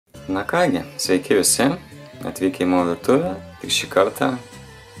Na kągi, sveiki visi, atvykę į mano virtuvę, tik šį kartą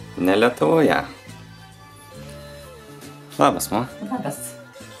ne Lietuvoje. Labas, Mo. Labas.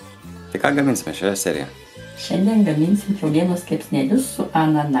 Tai ką gaminsime šioje serijoje? Šiandien gaminsim kiaulienos kepsnelius su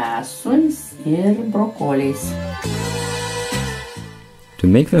ananasais ir brokoliais. To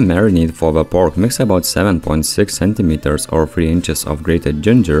make the marinade for the pork, mix about 7.6 centimeters or 3 inches of grated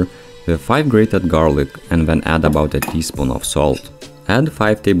ginger with 5 grated garlic and then add about a teaspoon of salt. Add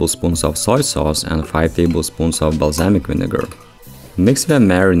 5 tablespoons of soy sauce and 5 tablespoons of balsamic vinegar. Mix the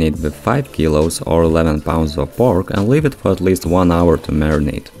marinade with 5 kilos or 11 pounds of pork and leave it for at least 1 hour to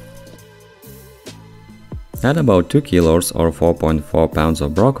marinate. Add about 2 kilos or 4.4 pounds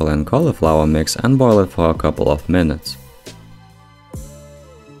of broccoli and cauliflower mix and boil it for a couple of minutes.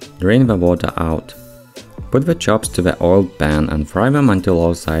 Drain the water out. Put the chops to the oiled pan and fry them until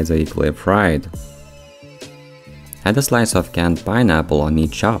all sides are equally fried. Add a slice of canned pineapple on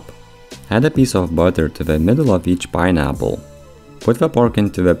each chop. Add a piece of butter to the middle of each pineapple. Put the pork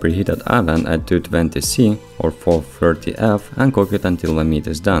into the preheated oven at 220°C or 430°F and cook it until the meat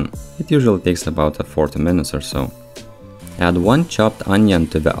is done. It usually takes about 40 minutes or so. Add 1 chopped onion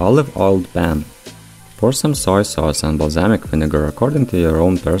to the olive-oiled pan. Pour some soy sauce and balsamic vinegar according to your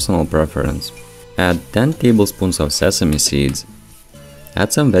own personal preference. Add 10 tablespoons of sesame seeds.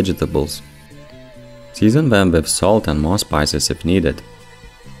 Add some vegetables. Season them with salt and more spices if needed.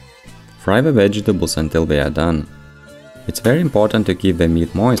 Fry the vegetables until they are done. It's very important to keep the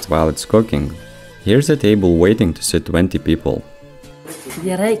meat moist while it's cooking. Here's a table waiting to sit 20 people.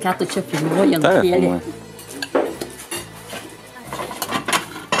 Gerai, ką tu čia filmuoji ant kėlė?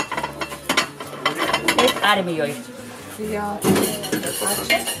 Kaip armijoje.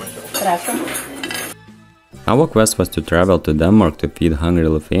 Prašom. Our quest was to travel to Denmark to feed hungry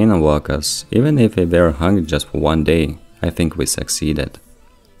Lithuanian workers, even if they were hungry just for 1 day. I think we succeeded.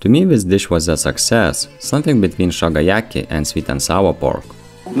 To me, this dish was a success, something between shogayaki and sweet and sour pork.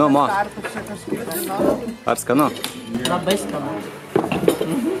 No, Ma. Ar skanu? Labai skanu.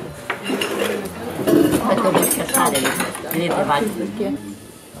 Bet jau viskas salėlis. Greitai valgyti.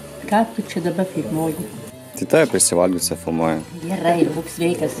 Ką tu čia dabar filmuoji? Tai tave prisivalgiusią filmuoju. Gerai, būk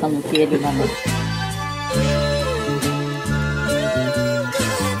sveikas, anūkėlį mano.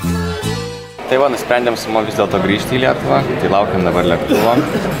 Tai va, nusprendėm su Mo vis dėlto grįžti į Lietuvą, tai laukiam dabar lėktuvo.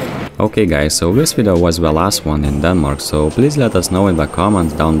 Okay guys, so this video was the last one in Denmark, so please let us know in the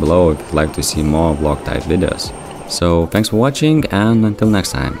comments down below if you'd like to see more vlog type videos. So thanks for watching and until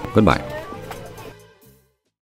next time, goodbye.